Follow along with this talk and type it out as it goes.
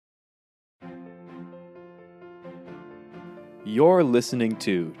You're listening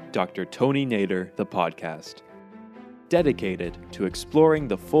to Dr. Tony Nader, the podcast, dedicated to exploring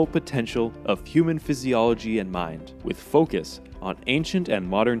the full potential of human physiology and mind, with focus on ancient and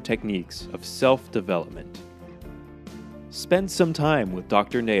modern techniques of self-development. Spend some time with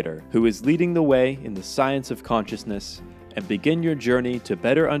Dr. Nader, who is leading the way in the science of consciousness, and begin your journey to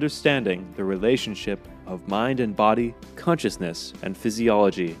better understanding the relationship of mind and body, consciousness, and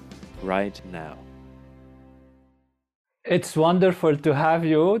physiology right now. It's wonderful to have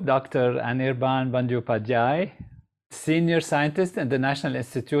you, Dr. Anirban Bandyopadhyay, Senior Scientist in the National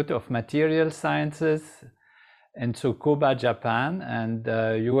Institute of Material Sciences in Tsukuba, Japan.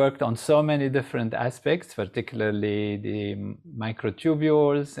 And you worked on so many different aspects, particularly the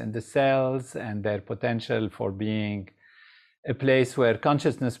microtubules in the cells and their potential for being a place where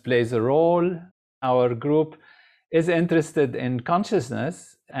consciousness plays a role. Our group is interested in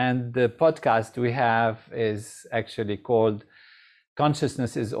consciousness, and the podcast we have is actually called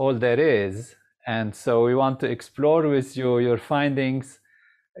Consciousness is All There Is. And so we want to explore with you your findings,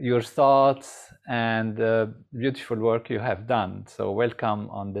 your thoughts, and the beautiful work you have done. So welcome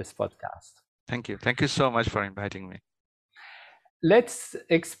on this podcast. Thank you. Thank you so much for inviting me. Let's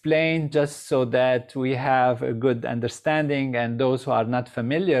explain, just so that we have a good understanding, and those who are not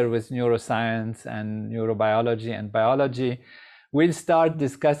familiar with neuroscience and neurobiology and biology, we'll start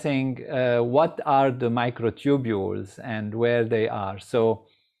discussing what are the microtubules and where they are. So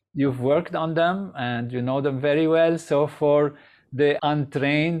you've worked on them and you know them very well. So for the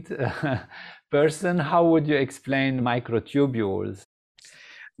untrained person, how would you explain microtubules?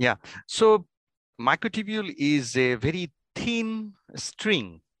 Yeah. So microtubule is a very thin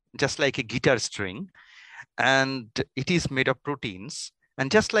string, just like a guitar string, and it is made of proteins.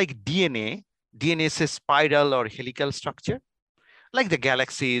 And just like DNA is a spiral or helical structure, like the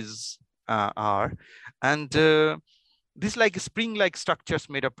galaxies are. And these like spring-like structures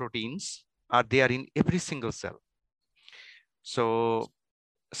made of proteins are there in every single cell. So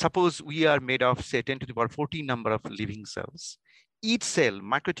suppose we are made of, say, 10 to the power 14 number of living cells. Each cell,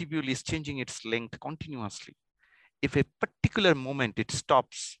 microtubule, is changing its length continuously. If a particular moment it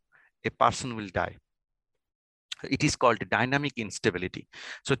stops, a person will die. It is called dynamic instability.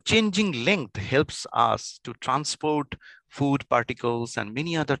 So changing length helps us to transport food particles and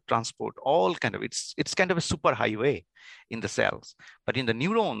many other transport, all kind of, it's kind of a super highway in the cells. But in the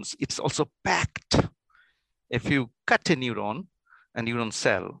neurons, it's also packed. If you cut a neuron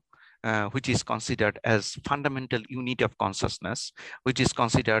cell, which is considered as fundamental unit of consciousness, which is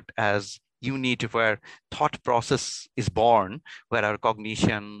considered as unit where thought process is born, where our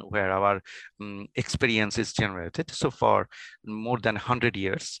cognition, where our experience is generated. So for more than 100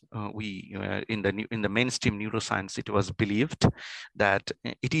 years, in the mainstream neuroscience, it was believed that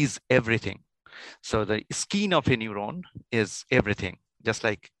it is everything. So the skin of a neuron is everything. Just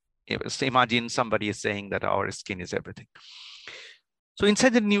like, imagine somebody is saying that our skin is everything. So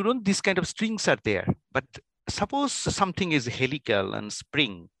inside the neuron, these kind of strings are there. But suppose something is helical and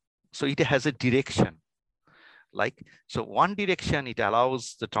spring, so it has a direction. Like, so one direction it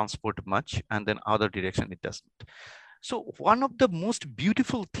allows the transport much, and then other direction it doesn't. So one of the most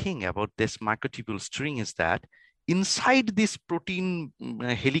beautiful thing about this microtubule string is that inside this protein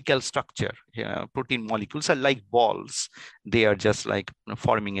helical structure, protein molecules are like balls. They are just like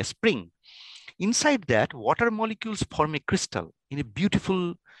forming a spring. Inside that, water molecules form a crystal in a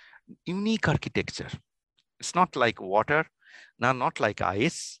beautiful, unique architecture. It's not like water, now not like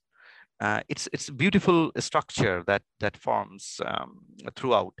ice. It's a beautiful structure that forms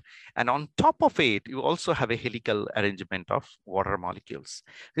throughout. And on top of it, you also have a helical arrangement of water molecules.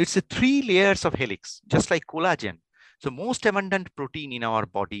 It's a 3 layers of helix, just like collagen. So most abundant protein in our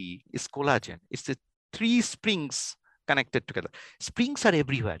body is collagen. It's the 3 springs connected together. Springs are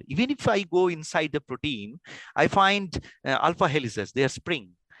everywhere. Even if I go inside the protein, I find alpha helices, they are spring.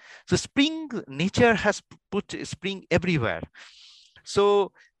 So spring, nature has put spring everywhere.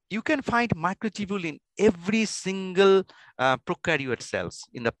 So you can find microtubule in every single prokaryote cells,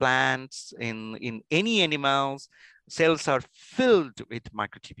 in the plants, in any animals. Cells are filled with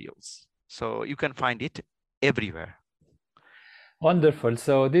microtubules. So you can find it everywhere. Wonderful.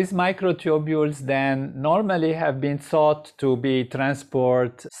 So these microtubules then normally have been thought to be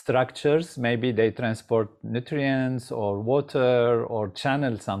transport structures. Maybe they transport nutrients or water or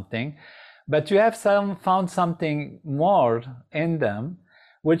channel something. But you have found something more in them,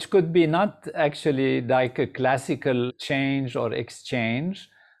 which could be not actually like a classical change or exchange,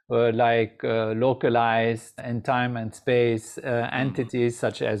 like localized in time and space entities,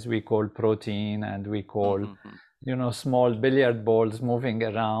 such as we call protein and we call small billiard balls moving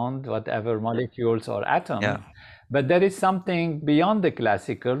around, whatever molecules or atoms. Yeah. But there is something beyond the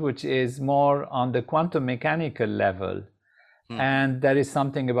classical, which is more on the quantum mechanical level. And there is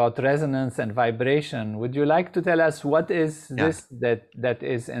something about resonance and vibration. Would you like to tell us what is this that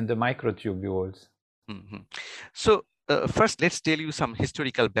is in the microtubules? So first, let's tell you some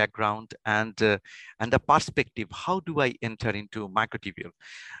historical background and the perspective. How do I enter into microtubule?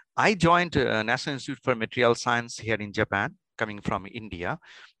 I joined National Institute for Material Science here in Japan, coming from India,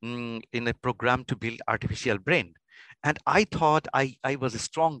 in a program to build artificial brain. And I thought I was a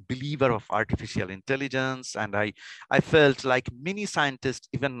strong believer of artificial intelligence. And I felt like many scientists,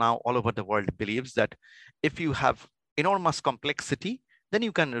 even now all over the world, believes that if you have enormous complexity, then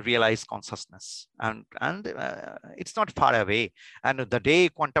you can realize consciousness. And it's not far away. And the day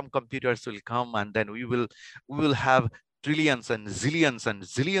quantum computers will come, and then we will have trillions and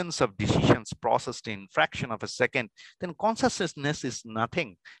zillions of decisions processed in fraction of a second, then consciousness is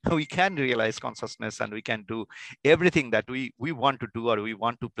nothing. We can realize consciousness and we can do everything that we want to do or we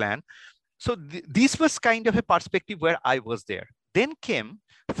want to plan. So this was kind of a perspective where I was there. Then came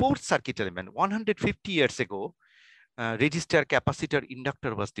fourth circuit element. 150 years ago, resistor, capacitor,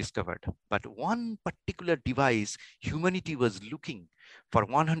 inductor was discovered. But one particular device humanity was looking for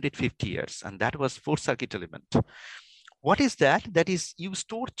 150 years, and that was fourth circuit element. What is that? That is, you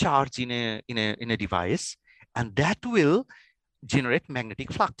store charge in a device, and that will generate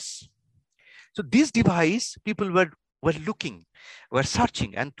magnetic flux. So this device, people were looking, were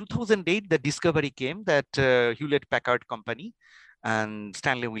searching, and 2008 the discovery came that Hewlett Packard company and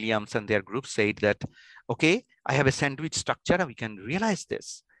Stanley Williams and their group said that, okay, I have a sandwich structure and we can realize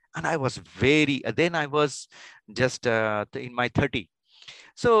this. And I was then I was just in my 30s.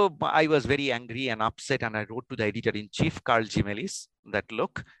 So I was very angry and upset, and I wrote to the editor-in-chief, Carl Gemelis, that,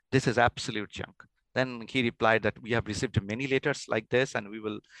 look, this is absolute junk. Then he replied that we have received many letters like this and we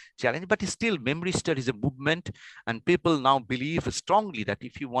will challenge, but still Memristor is a movement, and people now believe strongly that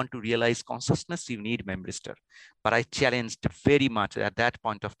if you want to realize consciousness, you need Memristor. But I challenged very much at that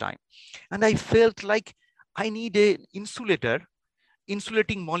point of time. And I felt like I need an insulator,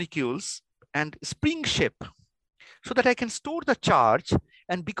 insulating molecules and spring shape, so that I can store the charge,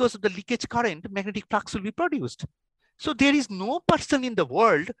 and because of the leakage current, magnetic flux will be produced. So there is no person in the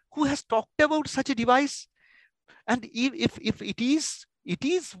world who has talked about such a device. And if it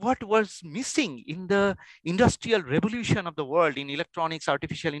is what was missing in the industrial revolution of the world in electronics,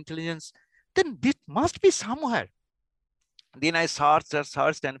 artificial intelligence, then this must be somewhere. Then I searched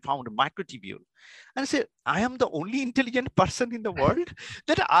and found microtubule. And I said, I am the only intelligent person in the world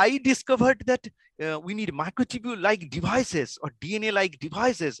that I discovered that we need microtubule-like devices or DNA-like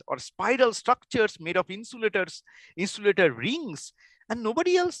devices or spiral structures made of insulator rings, and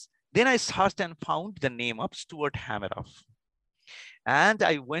nobody else. Then I searched and found the name of Stuart Hameroff. And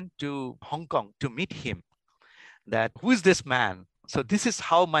I went to Hong Kong to meet him. That, who is this man? So this is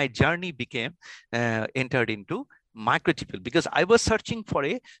how my journey became entered into microtubule, because I was searching for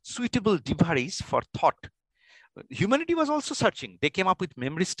a suitable device for thought. Humanity was also searching. They came up with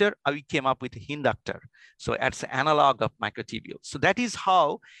Memristor, we came up with Inductor. So it's an analog of microtubule. So that is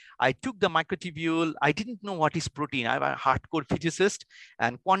how I took the microtubule. I didn't know what is protein. I'm a hardcore physicist,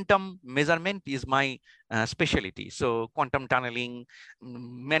 and quantum measurement is my specialty. So quantum tunneling,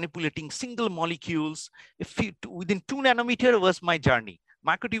 manipulating single molecules. Within 2 nanometers was my journey.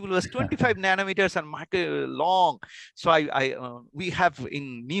 Microtubule was 25 nanometers and long. So we have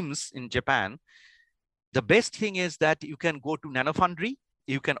in NIMS in Japan, the best thing is that you can go to NanoFoundry,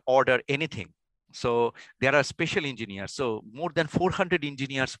 you can order anything. So there are special engineers. So more than 400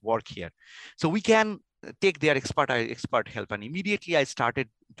 engineers work here. So we can take their expert help. And immediately I started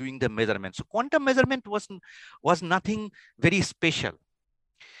doing the measurement. So quantum measurement was nothing very special.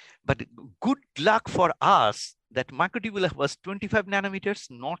 But good luck for us that microtubule was 25 nanometers,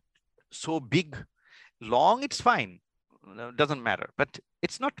 not so big. Long, it's fine, doesn't matter, but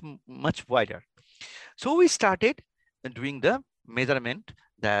it's not much wider. So we started doing the measurement,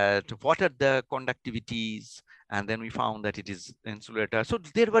 that what are the conductivities, and then we found that it is insulator. So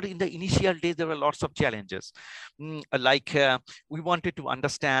there were, in the initial days, there were lots of challenges. Like we wanted to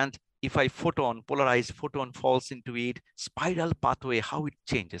understand if a polarized photon falls into it, spiral pathway, how it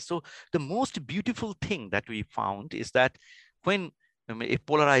changes. So the most beautiful thing that we found is that when a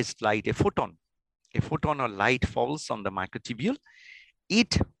polarized light, a photon or light falls on the microtubule,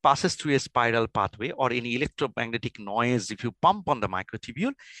 it passes through a spiral pathway or any electromagnetic noise. If you pump on the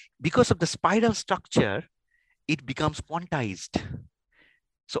microtubule, because of the spiral structure, it becomes quantized.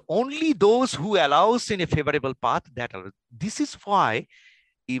 So only those who allows in a favorable path that are. This is why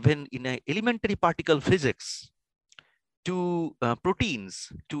even in a elementary particle physics, to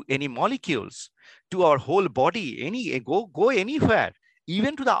proteins, to any molecules, to our whole body, go anywhere,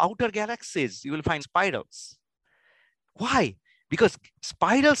 even to the outer galaxies, you will find spirals. Why? Because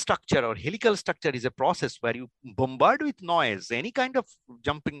spiral structure or helical structure is a process where you bombard with noise, any kind of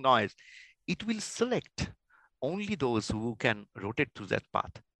jumping noise, it will select only those who can rotate through that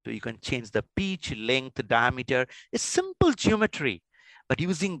path. So you can change the pitch, length, diameter, a simple geometry. But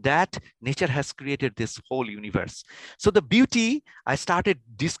using that, nature has created this whole universe. So the beauty, I started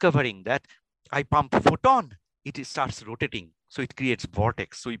discovering that I pump photon, it starts rotating. So it creates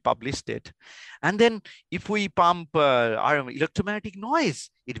vortex. So we published it. And then if we pump our electromagnetic noise,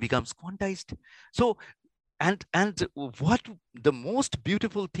 it becomes quantized. So, and what the most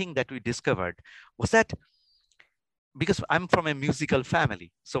beautiful thing that we discovered was that, because I'm from a musical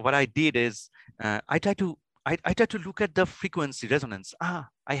family. So what I did is I try to look at the frequency resonance.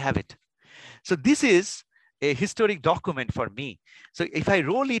 I have it. So this is a historic document for me. So if I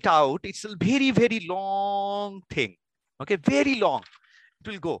roll it out, it's a very, very long thing. Okay, very long.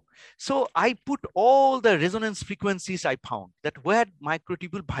 It will go. So I put all the resonance frequencies I found that where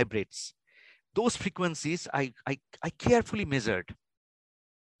microtubule vibrates. Those frequencies I carefully measured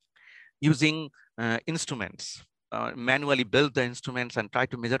using instruments. Manually build the instruments and try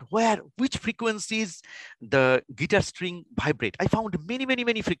to measure which frequencies the guitar string vibrate. I found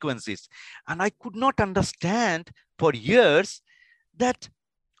many frequencies, and I could not understand for years that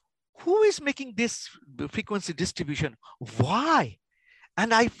who is making this frequency distribution, why?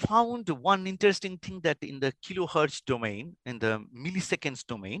 And I found one interesting thing that in the kilohertz domain, in the milliseconds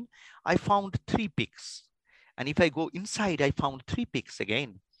domain, I found 3 peaks. And if I go inside, I found 3 peaks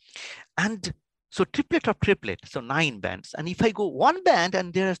again. And so triplet of triplet, so 9 bands. And if I go 1 band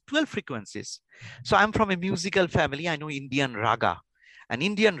and there are 12 frequencies. So I'm from a musical family. I know Indian raga. And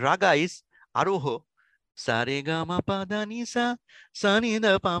Indian raga is Aroho. Sa re ga ma pa da ni sa, sa ni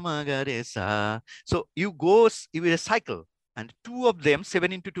da pa ma ga re sa. So you will cycle. And 2 of them,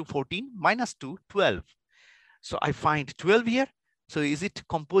 7 into 2, 14, minus 2, 12. So I find 12 here. So is it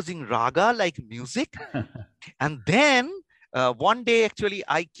composing raga like music? And then one day, actually,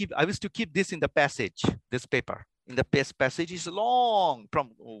 I used to keep this in the passage, this paper. In the passage is long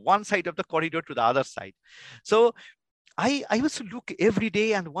from one side of the corridor to the other side. So I used to look every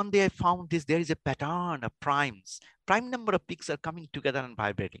day, and one day I found there is a pattern of primes. Prime number of peaks are coming together and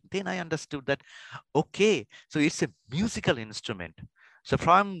vibrating. Then I understood that, okay, so it's a musical instrument. So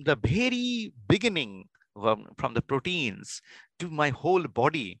from the very beginning, from the proteins to my whole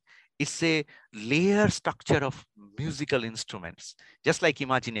body, it's a layer structure of musical instruments. Just like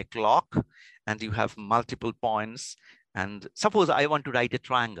imagine a clock, and you have multiple points. And suppose I want to write a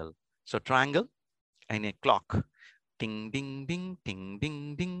triangle. So triangle and a clock. Ding, ding, ding, ding,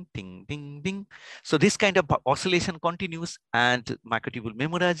 ding, ding, ding, ding, ding. So this kind of oscillation continues, and microtubule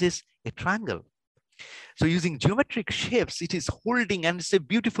memorizes a triangle. So using geometric shapes, it is holding, and it's a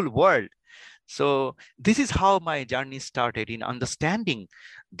beautiful world. So this is how my journey started in understanding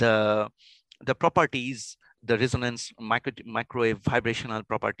the properties, the resonance, microwave vibrational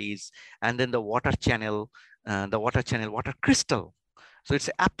properties, and then the water channel, water crystal. So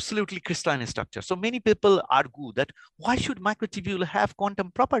it's absolutely crystalline structure. So many people argue that why should microtubule have quantum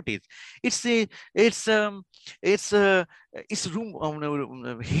properties? Its room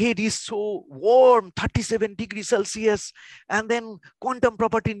head is so warm, 37 degrees Celsius, and then quantum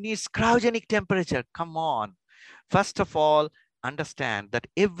property needs cryogenic temperature. Come on. First of all, understand that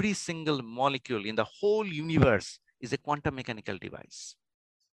every single molecule in the whole universe is a quantum mechanical device.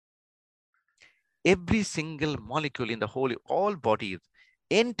 Every single molecule in the whole, all bodies,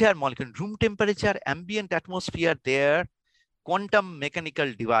 entire molecule, room temperature, ambient atmosphere, there, quantum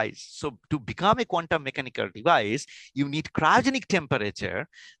mechanical device. So to become a quantum mechanical device, you need cryogenic temperature.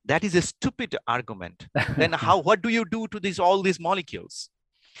 That is a stupid argument. Then what do you do to all these molecules?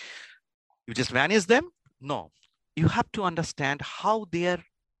 You just vanish them? No. You have to understand how their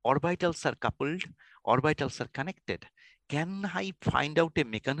orbitals are coupled, orbitals are connected. Can I find out a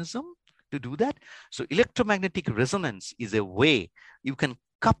mechanism to do that? So electromagnetic resonance is a way you can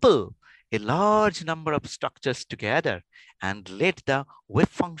couple a large number of structures together and let the wave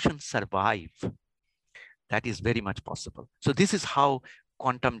function survive. That is very much possible. So this is how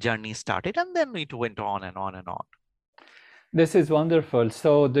quantum journey started, and then it went on and on and on. This is wonderful.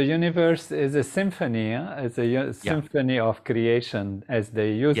 So the universe is a symphony, it's a symphony of creation, as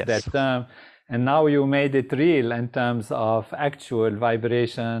they use that term. And now you made it real in terms of actual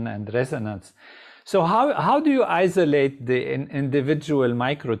vibration and resonance. So how do you isolate the individual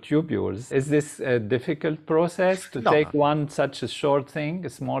microtubules? Is this a difficult process to take one such a short thing, a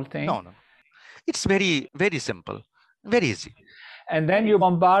small thing? No. It's very, very simple. Very easy. And then you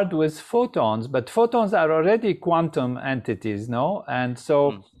bombard with photons, but photons are already quantum entities, no? And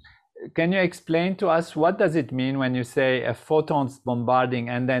so can you explain to us what does it mean when you say a photon's bombarding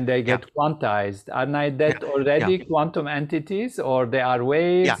and then they get quantized? Are that already quantum entities, or they are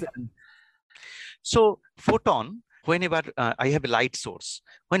waves? So photon, whenever I have a light source,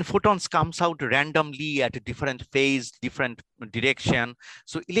 when photons comes out randomly at a different phase, different direction.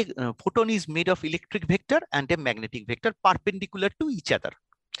 So photon is made of electric vector and a magnetic vector perpendicular to each other.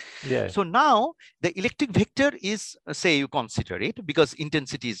 Yes. So now the electric vector is, say you consider it, because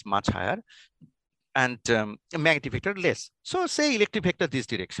intensity is much higher and magnetic vector less. So say electric vector this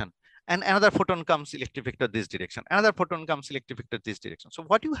direction, and another photon comes electric vector this direction, another photon comes electric vector this direction. So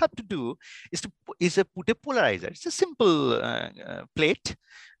what you have to do is to put a polarizer. It's a simple plate.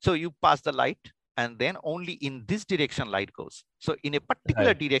 So you pass the light, and then only in this direction light goes. So in a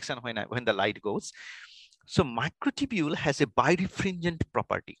particular direction when the light goes. So microtubule has a birefringent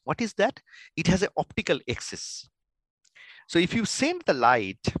property. What is that? It has an optical axis. So if you send the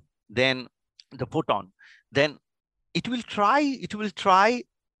light, then the photon, then it will try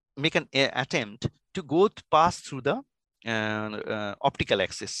make an attempt to pass through the optical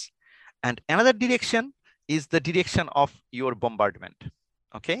axis. And another direction is the direction of your bombardment.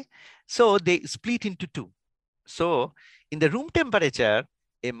 Okay, so they split into two. So in the room temperature,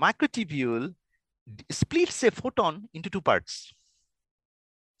 a microtubule splits a photon into two parts.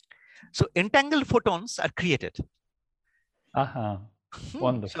 So entangled photons are created.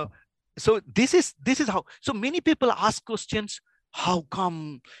 Wonderful. So this is how. So many people ask questions. How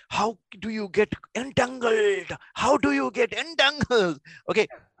come? How do you get entangled? How do you get entangled? Okay,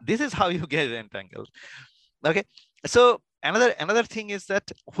 this is how you get entangled. Okay, so another thing is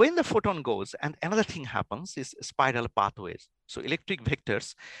that when the photon goes, and another thing happens is spiral pathways. So electric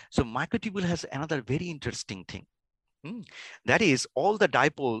vectors. So microtubule has another very interesting thing. That is, all the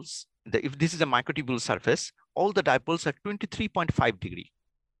dipoles, if this is a microtubule surface, all the dipoles are 23.5 degree.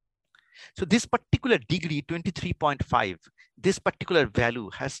 So this particular degree, 23.5, this particular value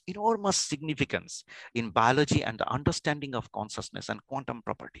has enormous significance in biology and the understanding of consciousness and quantum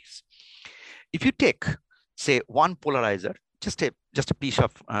properties. If you take, say, one polarizer, just a piece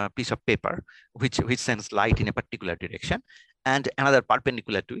of paper which sends light in a particular direction, and another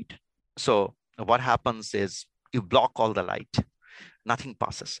perpendicular to it. So what happens is you block all the light, nothing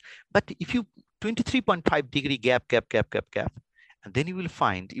passes. But if you 23.5 degree gap, and then you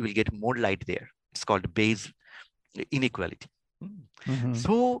will get more light there. It's called Bayes inequality.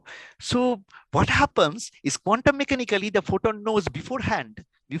 So what happens is quantum mechanically, the photon knows beforehand,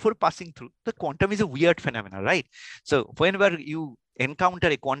 before passing through. The quantum is a weird phenomenon, right? So whenever you encounter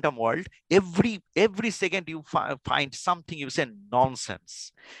a quantum world, every second you find something, you say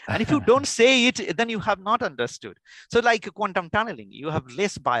nonsense. And if you don't say it, then you have not understood. So like quantum tunneling, you have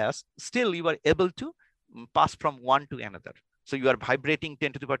less bias, still you are able to pass from one to another. So you are vibrating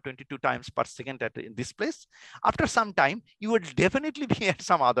 10 to the power 22 times per second in this place. After some time, you would definitely be at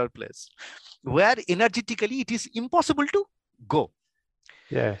some other place where energetically it is impossible to go.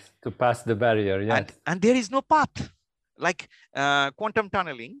 Yes, to pass the barrier, yes. And there is no path. Like quantum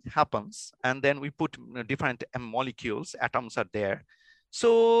tunneling happens, and then we put different molecules, atoms are there.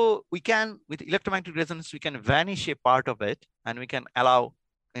 So we can, with electromagnetic resonance, we can vanish a part of it, and we can allow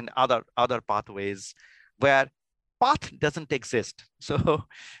in other pathways where path doesn't exist. So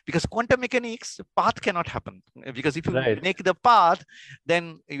because quantum mechanics, path cannot happen, because if you make the path,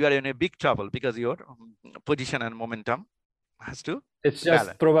 then you are in a big trouble, because your position and momentum has to it's just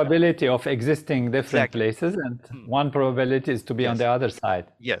balance. Probability of existing different places, and one probability is to be on the other side.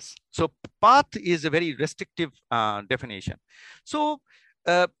 Yes. So path is a very restrictive definition. So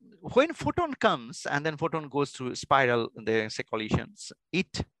when photon comes and then photon goes through spiral, the collisions,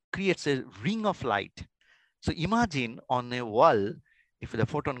 it creates a ring of light. So imagine on a wall, if the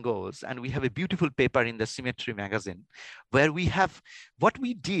photon goes, and we have a beautiful paper in the Symmetry magazine, where we have, what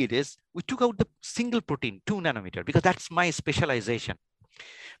we did is we took out the single protein, 2 nanometer, because that's my specialization.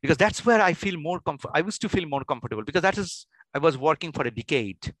 Because that's where I feel more comfortable. I used to feel more comfortable, because I was working for a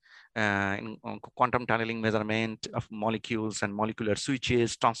decade in quantum tunneling measurement of molecules and molecular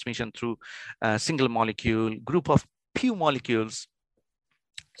switches, transmission through a single molecule, group of few molecules.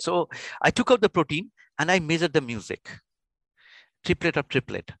 So I took out the protein and I measured the music, triplet of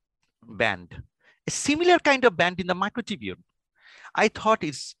triplet band, a similar kind of band in the microtubule. I thought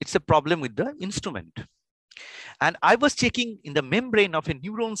it's a problem with the instrument. And I was checking in the membrane of a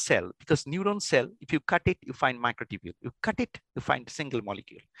neuron cell, because neuron cell, if you cut it, you find microtubule. You cut it, you find a single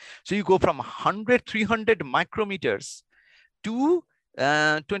molecule. So you go from 100, 300 micrometers to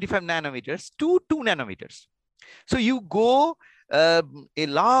 25 nanometers to 2 nanometers. So you go a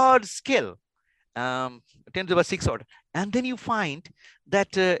large scale, 10 to the power 6 order, and then you find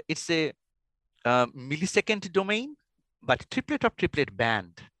that it's a millisecond domain, but triplet of triplet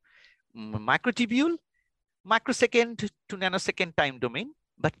band. Microtubule, microsecond to nanosecond time domain,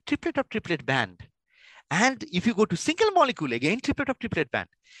 but triplet of triplet band. And if you go to single molecule, again, triplet of triplet band,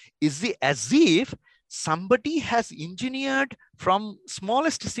 is it as if somebody has engineered from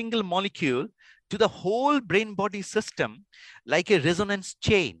smallest single molecule to the whole brain body system like a resonance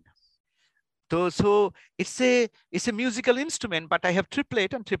chain. So it's a musical instrument, but I have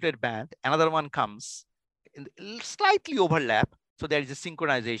triplet and triplet band. Another one comes, slightly overlap. So there is a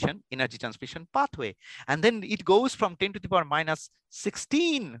synchronization, energy transmission pathway. And then it goes from 10 to the power minus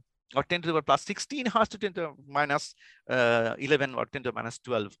 16 or 10 to the power plus 16 hertz to 10 to the minus 11 or 10 to the minus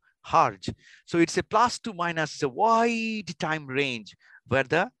 12 hertz. So it's a plus to minus, it's a wide time range where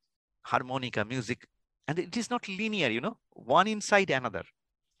the harmonica music, and it is not linear, you know, one inside another.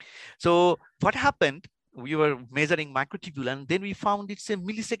 So what happened, we were measuring microtubule, and then we found it's a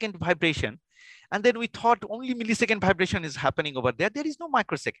millisecond vibration. And then we thought only millisecond vibration is happening over there. There is no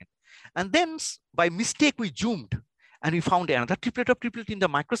microsecond. And then by mistake, we zoomed and we found another triplet of triplet in the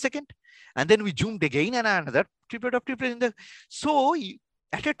microsecond. And then we zoomed again and another triplet of triplet in the, so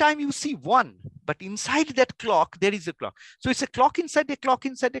at a time you see one, but inside that clock, there is a clock. So it's a clock inside a clock,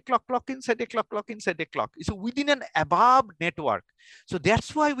 inside a clock, clock inside a clock, clock inside a clock. It's within an above network. So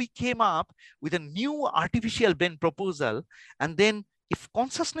that's why we came up with a new artificial brain proposal. And then if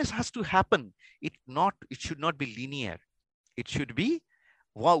consciousness has to happen, it should not be linear. It should be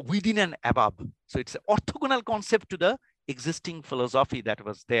within and above. So it's an orthogonal concept to the existing philosophy that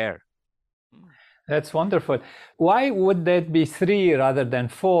was there. That's wonderful. Why would that be 3 rather than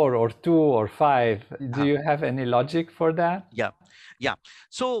 4 or 2 or 5? Do you have any logic for that? Yeah.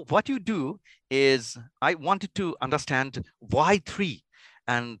 So what you do is, I wanted to understand why 3.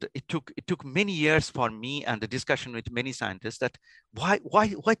 And it took many years for me and the discussion with many scientists that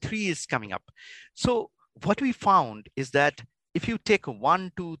why 3 is coming up. So what we found is that if you take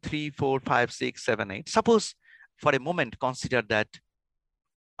 1, 2, 3, 4, 5, 6, 7, 8, suppose for a moment consider that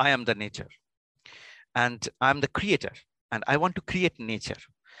I am the nature and I'm the creator and I want to create nature,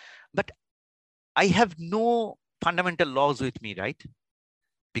 but I have no fundamental laws with me, right?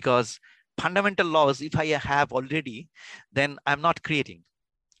 Because fundamental laws, if I have already, then I'm not creating.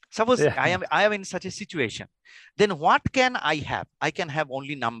 Suppose I am in such a situation, then what can I have? I can have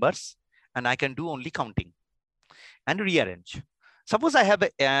only numbers and I can do only counting and rearrange. Suppose I have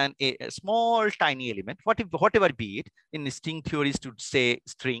a small tiny element, whatever be it, in string theories to say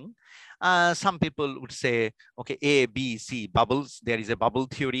string. Some people would say, okay, A, B, C, bubbles. There is a bubble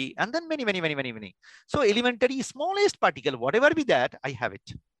theory, and then many. So elementary, smallest particle, whatever be that, I have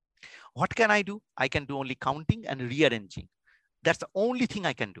it. What can I do? I can do only counting and rearranging. That's the only thing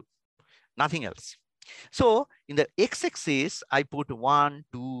I can do, nothing else. So in the x-axis, I put 1,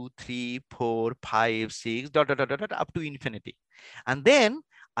 2, 3, 4, 5, 6, up to infinity. And then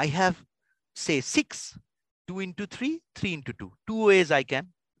I have, say, 6, 2 into 3, 3 into 2. 2 ways I can,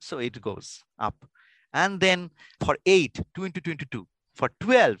 so it goes up. And then for 8, 2 into 2 into 2. For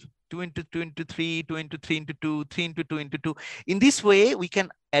 12, 2 into 2 into 3, 2 into 3 into 2, 3 into 2 into 2. In this way, we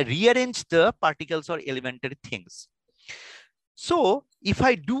can rearrange the particles or elementary things. So if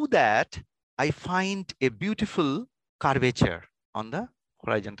I do that, I find a beautiful curvature on the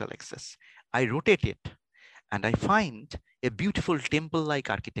horizontal axis. I rotate it and I find a beautiful temple-like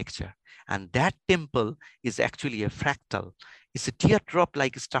architecture. And that temple is actually a fractal. It's a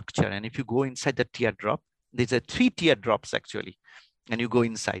teardrop-like structure. And if you go inside the teardrop, there's 3 teardrops actually, and you go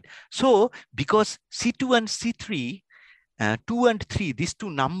inside. So because C2 and C3, 2 and 3, these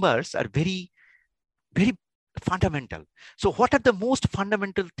 2 numbers are very, very fundamental. So what are the most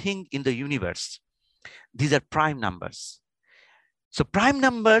fundamental thing in the universe? These are prime numbers. So prime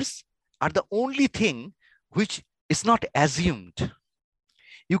numbers are the only thing which is not assumed.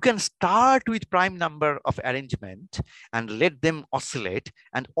 You can start with prime number of arrangement and let them oscillate,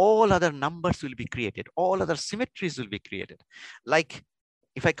 and all other numbers will be created. All other symmetries will be created. Like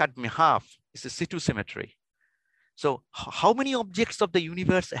if I cut me half, it's a C2 symmetry. So how many objects of the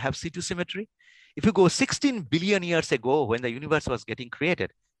universe have C2 symmetry? If you go 16 billion years ago, when the universe was getting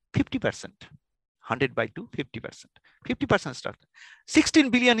created, 50%, 100 by 2, 50%, 50% stuff. 16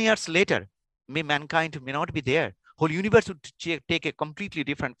 billion years later, mankind may not be there. Whole universe would take a completely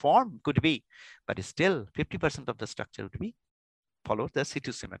different form, could be, but still 50% of the structure would be follow the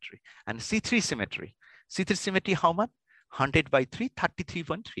C2 symmetry. And C3 symmetry. C3 symmetry, how much? 100 by 3,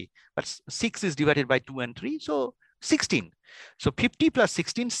 33.3. But 6 is divided by 2 and 3, so 16. So 50 plus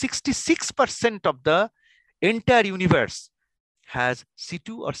 16, 66% of the entire universe has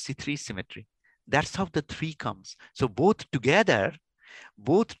C2 or C3 symmetry. That's how the 3 comes. So both together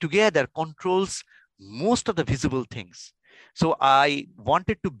controls most of the visible things. So I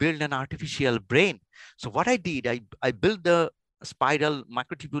wanted to build an artificial brain. So what I did, I built the spiral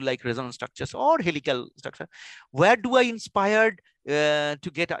microtubule-like resonance structures or helical structure. Where do I inspired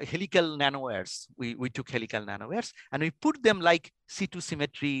to get helical nanowires? We took helical nanowires and we put them like C2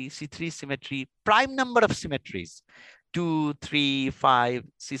 symmetry, C3 symmetry, prime number of symmetries, 2, 3, 5,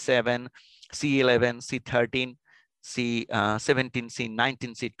 C7, C11, C13, C17,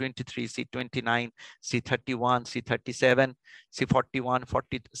 C19, C23, C29, C31, C37, C41,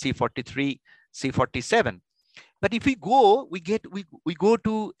 C43, C47. But if we go, we go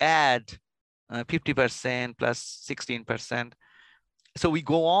to add 50% plus 16%. So we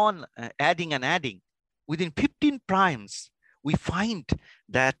go on adding and adding. Within 15 primes, we find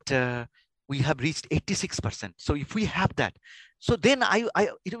that we have reached 86%. So if we have that, so then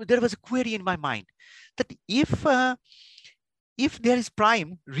there was a query in my mind that if there is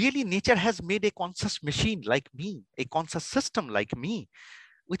prime, really nature has made a conscious machine like me, a conscious system like me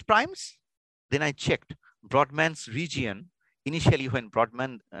with primes. Then I checked Brodmann's region. Initially, when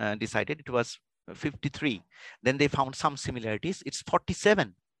Brodmann decided, it was 53. Then they found some similarities. It's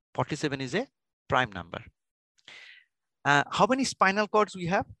 47. 47 is a prime number. How many spinal cords we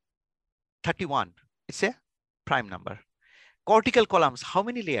have? 31. It's a prime number. Cortical columns, how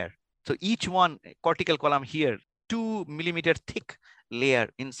many layers? So each one cortical column here, 2 millimeter thick layer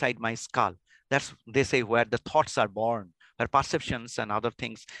inside my skull. That's, they say, where the thoughts are born, where perceptions and other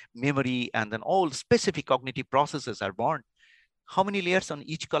things, memory, and then all specific cognitive processes are born. How many layers on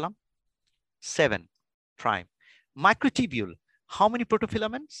each column? 7 prime. Microtubule, how many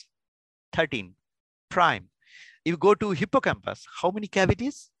protofilaments? 13 prime. You go to hippocampus, how many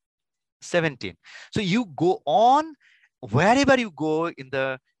cavities? 17. So you go on wherever you go in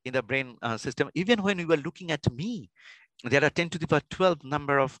the brain system. Even when we were looking at me, there are 10 to the power 12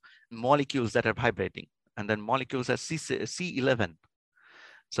 number of molecules that are vibrating, and then molecules are C11.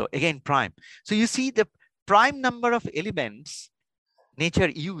 So again, prime. So you see the prime number of elements nature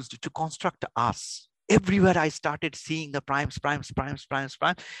used to construct us. Everywhere I started seeing the primes.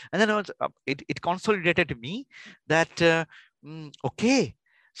 And then it consolidated me that, okay,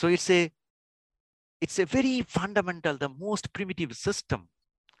 so it's a very fundamental, the most primitive system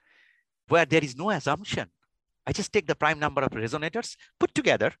where there is no assumption. I just take the prime number of resonators, put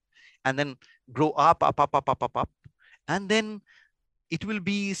together, and then grow up. And then it will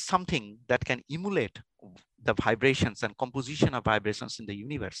be something that can emulate the vibrations and composition of vibrations in the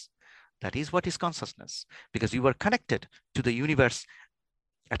universe. That is what is consciousness, because you are connected to the universe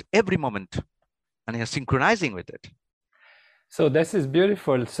at every moment and you're synchronizing with it. So this is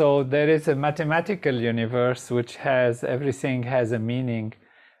beautiful. So there is a mathematical universe which has, everything has a meaning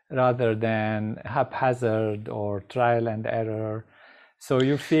rather than haphazard or trial and error. So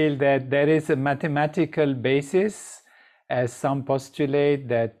you feel that there is a mathematical basis, as some postulate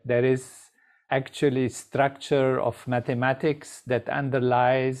that there is actually structure of mathematics that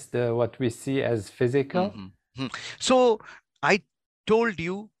underlies what we see as physical. Mm-hmm. So I told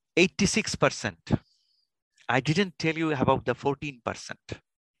you 86%. I didn't tell you about the 14%.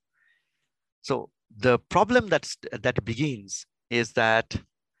 So the problem that begins is that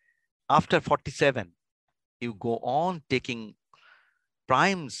after 47, you go on taking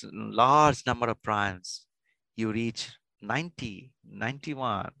primes, large number of primes, you reach 90,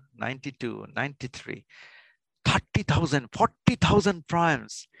 91, 92, 93, 30,000, 40,000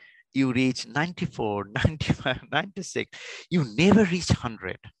 primes, you reach 94, 95, 96. You never reach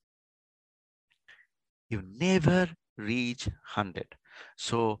 100. You never reach 100.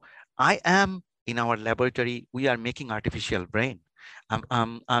 So I am in our laboratory, we are making artificial brain.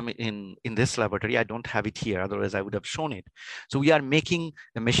 I'm in this laboratory. I don't have it here, otherwise I would have shown it. So we are making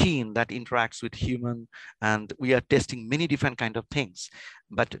a machine that interacts with human, and we are testing many different kind of things.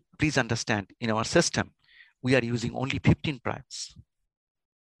 But please understand, in our system, we are using only 15 primes,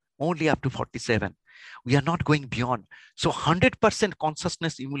 only up to 47. We are not going beyond. So 100%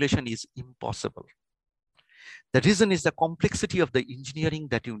 consciousness emulation is impossible. The reason is the complexity of the engineering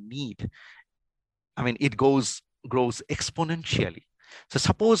that you need. I mean, it grows exponentially. So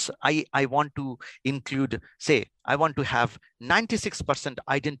suppose I want to include, say, I want to have 96%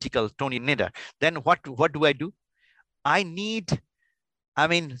 identical Tony Nader. Then what do? I need,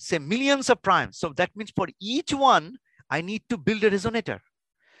 say millions of primes. So that means for each one, I need to build a resonator.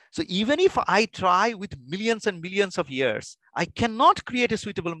 So even if I try with millions and millions of years, I cannot create a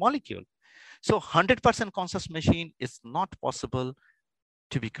suitable molecule. So 100% conscious machine is not possible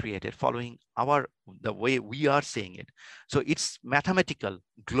to be created following the way we are seeing it. So it's mathematical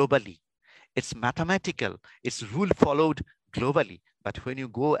globally. It's mathematical, it's rule followed globally. But when you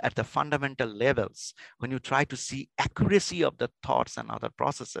go at the fundamental levels, when you try to see accuracy of the thoughts and other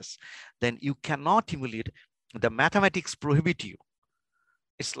processes, then you cannot emulate. The mathematics prohibit you.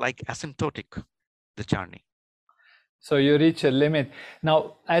 It's like asymptotic, the journey. So you reach a limit.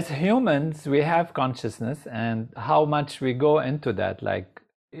 Now, as humans, we have consciousness, and how much we go into that. Like,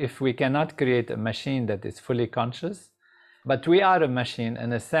 if we cannot create a machine that is fully conscious, but we are a machine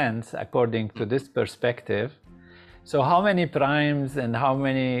in a sense, according to this perspective. So how many primes and how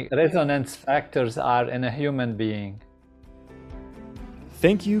many resonance factors are in a human being?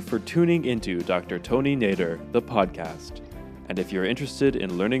 Thank you for tuning into Dr. Tony Nader, the podcast. And if you're interested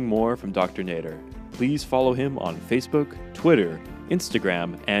in learning more from Dr. Nader, please follow him on Facebook, Twitter,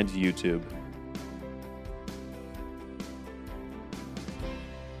 Instagram, and YouTube.